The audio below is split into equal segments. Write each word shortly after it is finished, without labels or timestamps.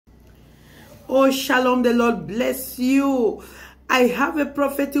Oh, shalom, the Lord bless you. I have a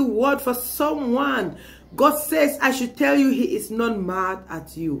prophetic word for someone. God says I should tell you he is not mad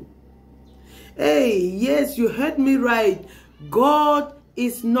at you. Hey, yes, you heard me right. God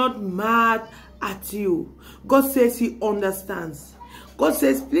is not mad at you. God says he understands. God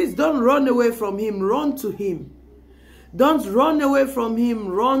says, please don't run away from him. Run to him. Don't run away from him.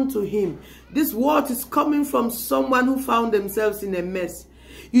 Run to him. This word is coming from someone who found themselves in a mess.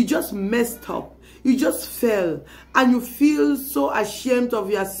 You just messed up. You just fell. And you feel so ashamed of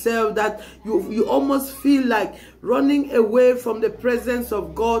yourself that you almost feel like running away from the presence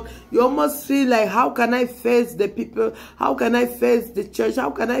of God. You almost feel like, how can I face the people? How can I face the church? How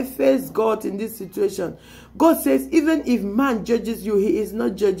can I face God in this situation? God says, even if man judges you, he is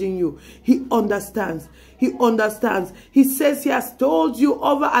not judging you. He understands. He understands. He says he has told you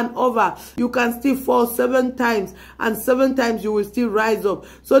over and over, you can still fall 7 times, and 7 times you will still rise up.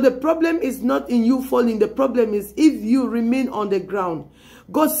 So the problem is not in you falling. The problem is if you remain on the ground.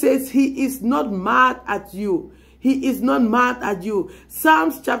 God says he is not mad at you. He is not mad at you.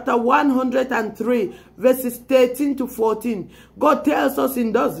 Psalms chapter 103, verses 13 to 14. God tells us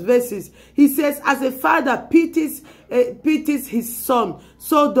in those verses, he says, as a father pities his son,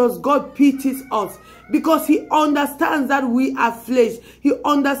 so does God pities us. Because he understands that we are flesh. He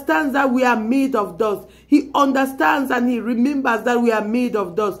understands that we are made of dust. He understands and he remembers that we are made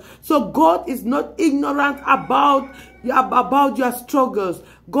of dust. So God is not ignorant about your struggles.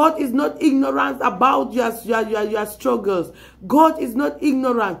 God is not ignorant about your struggles. God is not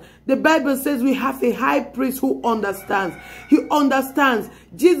ignorant. The Bible says we have a high priest who understands. He understands.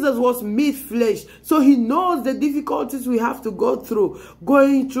 Jesus was made flesh. So he knows the difficulties we have to go through,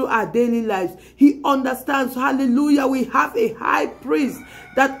 going through our daily lives. He understands. Hallelujah. We have a high priest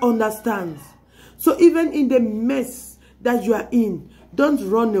that understands. So even in the mess that you are in, don't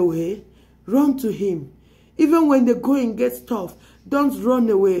run away. Run to him. Even when the going gets tough, don't run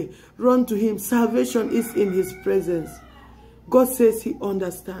away. Run to him. Salvation is in his presence. God says he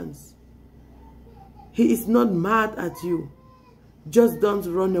understands. He is not mad at you. Just don't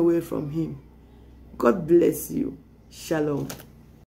run away from him. God bless you. Shalom.